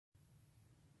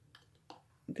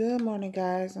Good morning,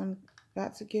 guys. I'm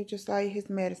about to give Josiah his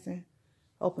medicine.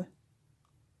 Open.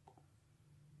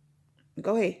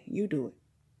 Go ahead. You do it.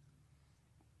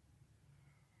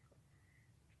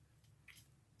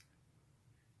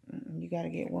 You got to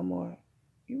get one more.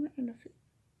 You went in the feet?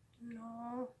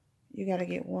 No. You got to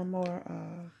get one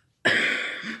more. Yes,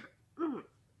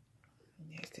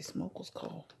 this smoke was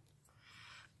cold.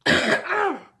 All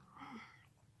right.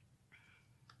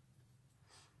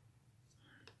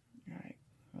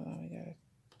 Hold on. We got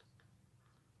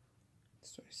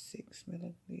 6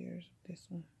 milliliters of this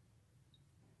one.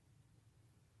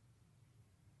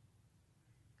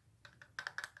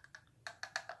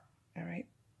 All right.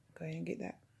 Go ahead and get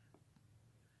that.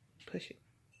 Push it.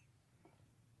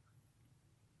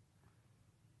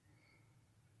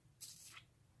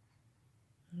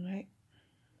 All right.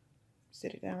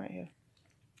 Sit it down right here.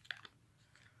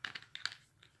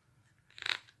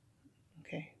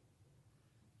 Okay.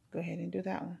 Go ahead and do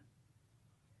that one.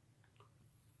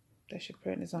 That's your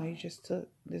prednisone you just took.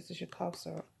 This is your cough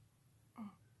syrup.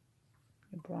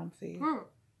 Your Bromfeed.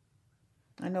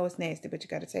 I know it's nasty, but you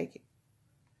got to take it.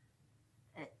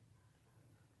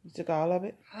 You took all of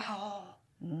it?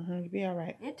 You'll be all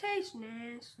right. It tastes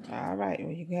nasty. All right.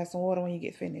 Well, you can have some water when you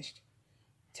get finished.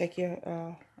 Take your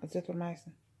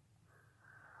azithromycin.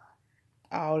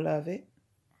 All of it.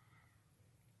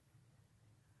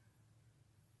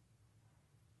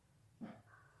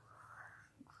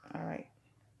 All right.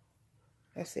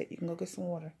 That's it. You can go get some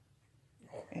water.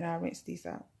 And I'll rinse these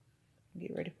out.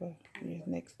 Get ready for your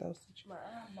next dosage.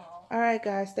 All right,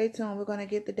 guys. Stay tuned. We're going to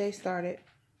get the day started.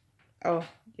 Oh,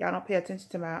 y'all don't pay attention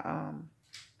to my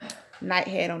night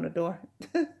hat on the door.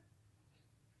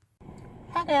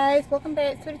 Hi, guys. Welcome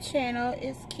back to the channel.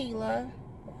 It's Keela.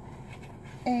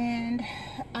 And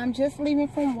I'm just leaving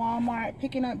from Walmart,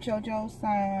 picking up Jojo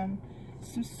some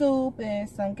soup and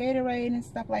some Gatorade and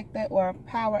stuff like that, or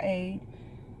Powerade.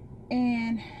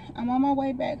 And I'm on my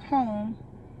way back home.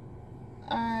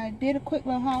 I did a quick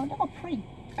little haul. That was pretty.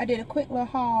 I did a quick little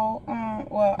haul.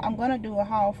 Well, I'm gonna do a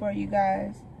haul for you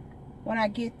guys when I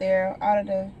get there, out of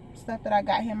the stuff that I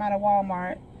got him out of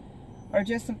Walmart, or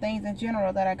just some things in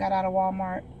general that I got out of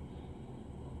Walmart.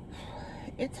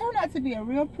 It turned out to be a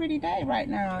real pretty day right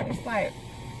now. It's like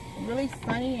really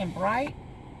sunny and bright.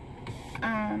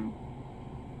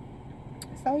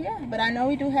 So yeah, but I know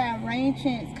we do have rain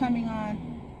chance coming on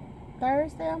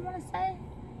Thursday, I want to say.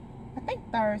 I think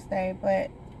Thursday, but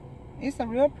it's a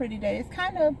real pretty day. It's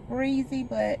kind of breezy,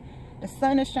 but the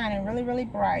sun is shining really, really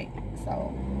bright.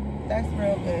 So that's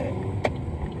real good.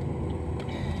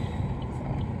 So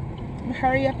I'm gonna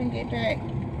hurry up and get back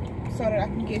so that I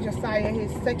can give Josiah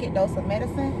his second dose of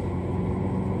medicine.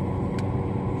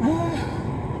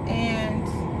 And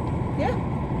yeah,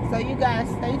 so you guys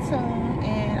stay tuned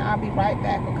and I'll be right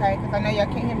back, okay? Because I know y'all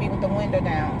can't hear me with the window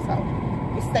down, so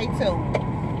just stay tuned.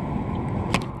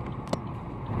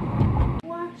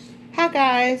 Hi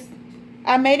guys,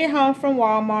 I made it home from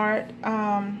Walmart.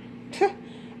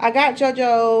 I got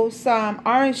Jojo some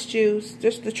orange juice,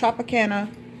 just the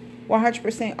Tropicana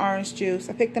 100% orange juice.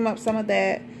 I picked him up some of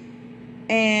that.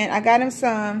 And I got him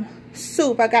some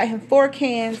soup. I got him 4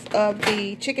 cans of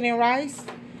the chicken and rice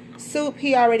soup.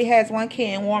 He already has 1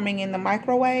 can warming in the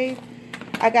microwave.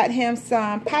 I got him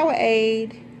some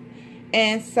Powerade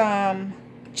and some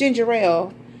ginger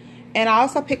ale. And I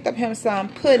also picked up him some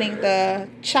pudding, the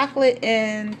chocolate,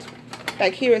 and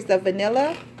like here is the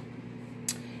vanilla.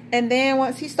 And then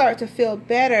once he started to feel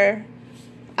better,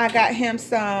 I got him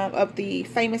some of the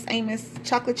Famous Amos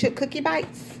chocolate chip cookie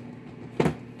bites.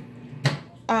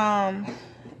 I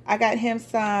got him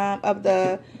some of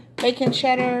the bacon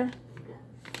cheddar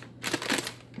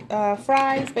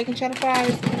bacon cheddar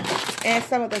fries, and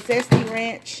some of the Zesty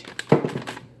Ranch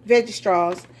veggie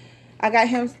straws. I got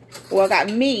him, well, I got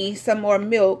me some more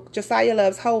milk. Josiah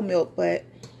loves whole milk, but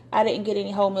I didn't get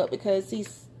any whole milk because he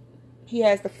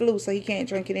has the flu, so he can't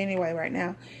drink it anyway right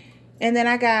now. And then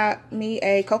I got me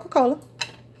a Coca-Cola.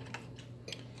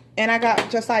 And I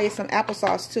got Josiah some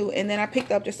applesauce too. And then I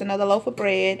picked up just another loaf of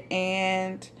bread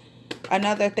and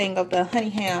another thing of the honey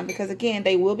ham. Because again,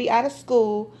 they will be out of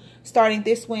school starting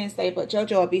this Wednesday. But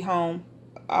Jojo will be home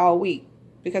all week.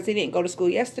 Because he didn't go to school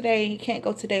yesterday. He can't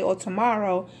go today or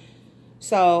tomorrow.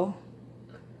 So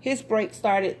his break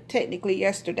started technically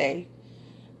yesterday.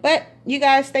 But you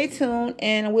guys stay tuned.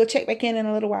 And we'll check back in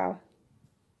a little while.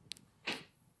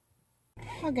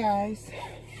 Hi guys.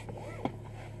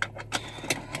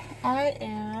 I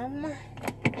am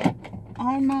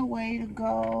on my way to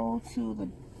go to the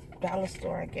dollar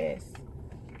store, I guess.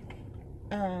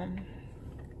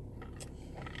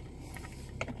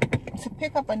 To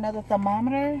pick up another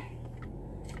thermometer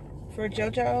for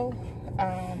Jojo,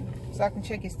 so I can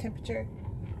check his temperature.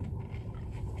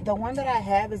 The one that I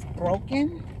have is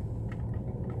broken,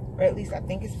 or at least I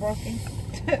think it's broken.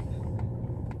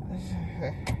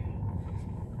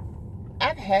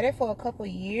 I've had it for a couple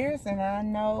years, and I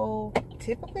know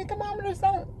typically thermometers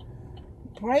don't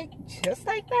break just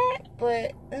like that,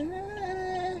 but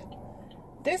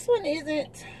this one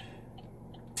isn't.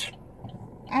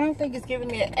 I don't think it's giving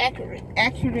me an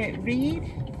accurate read.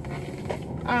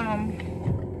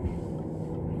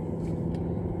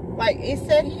 Like it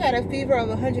said he had a fever of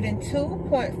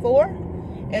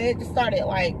 102.4, and it just started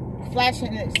like flashing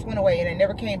and it just went away and it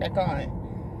never came back on.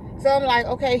 So I'm like,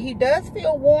 okay, he does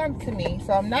feel warm to me,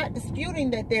 so I'm not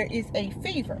disputing that there is a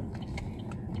fever,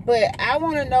 but I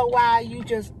want to know why you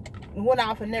just went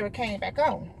off and never came back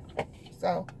on.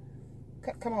 So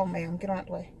come on, ma'am, get on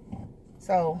the way.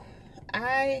 So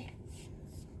I'm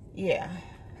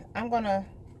gonna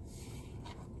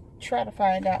try to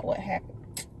find out what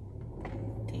happened.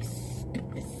 This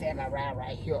stupid samurai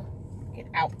right here, get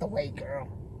out the way, girl.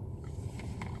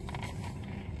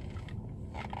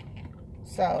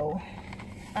 So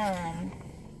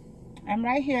I'm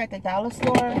right here at the dollar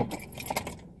store.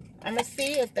 I'm gonna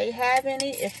see if they have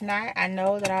any. If not, I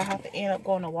know that I'll have to end up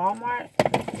going to Walmart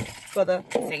for the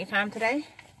second time today.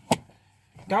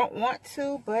 Don't want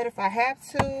to, but if I have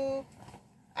to,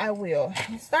 I will.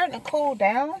 It's starting to cool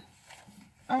down.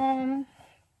 I'm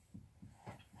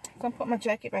gonna put my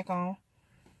jacket back on.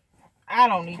 I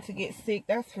don't need to get sick,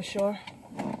 that's for sure.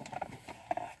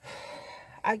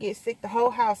 I get sick, the whole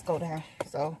house go down.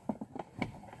 So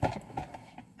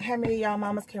how many of y'all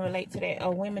mamas can relate to that,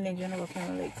 or women in general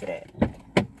can relate to that?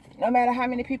 No matter how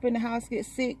many people in the house get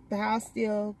sick, the house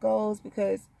still goes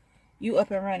because you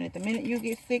up and running. The minute you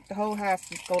get sick, the whole house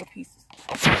just go to pieces.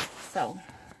 So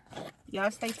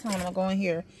y'all stay tuned. I'm going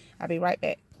here. I'll be right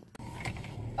back.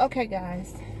 Okay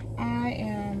guys, I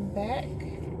am back.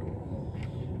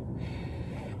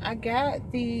 I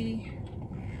got the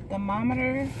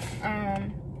thermometer,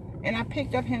 and I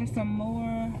picked up him some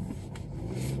more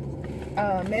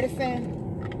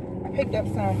medicine. I picked up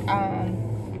some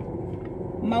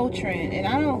Motrin, and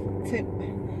I don't tip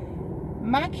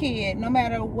my kid, no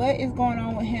matter what is going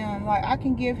on with him, like I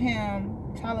can give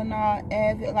him Tylenol,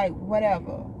 Advil, like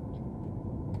whatever.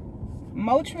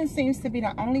 Motrin seems to be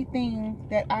the only thing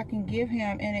that I can give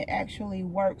him, and it actually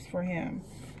works for him.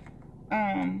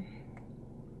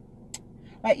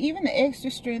 Like even the extra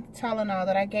strength Tylenol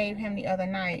that I gave him the other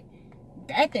night,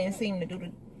 that didn't seem to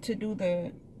do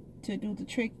the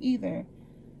trick either.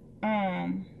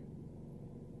 I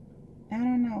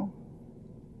don't know.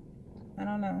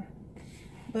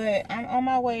 But I'm on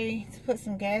my way to put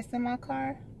some gas in my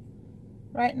car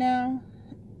right now,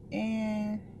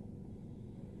 and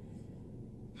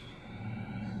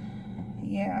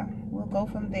yeah, we'll go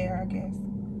from there, I guess.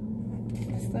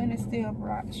 The sun is still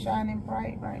bright, shining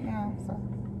bright right now, so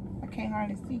I can't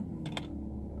hardly see.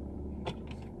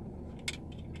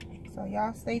 So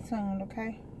y'all stay tuned,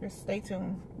 okay? Just stay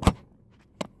tuned.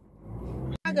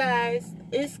 Hi guys,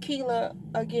 it's Keela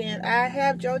again. I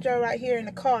have Jojo right here in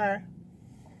the car.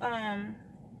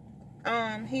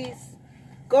 He's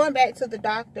going back to the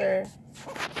doctor,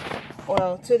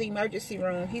 well, to the emergency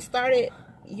room. He started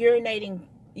urinating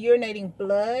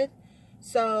blood.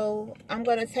 So I'm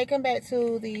gonna take him back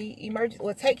to the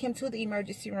take him to the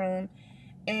emergency room,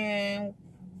 and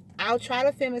I'll try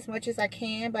to film as much as I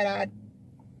can, but I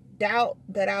doubt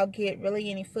that I'll get really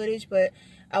any footage. But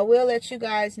I will let you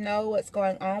guys know what's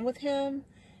going on with him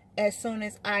as soon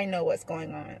as I know what's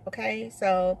going on. Okay,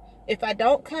 so if I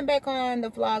don't come back on the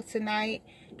vlog tonight,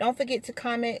 don't forget to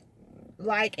comment,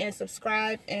 like, and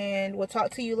subscribe, and we'll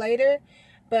talk to you later.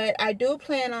 But I do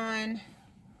plan on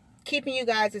keeping you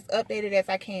guys as updated as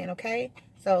I can, okay?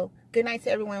 So good night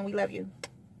to everyone. We love you.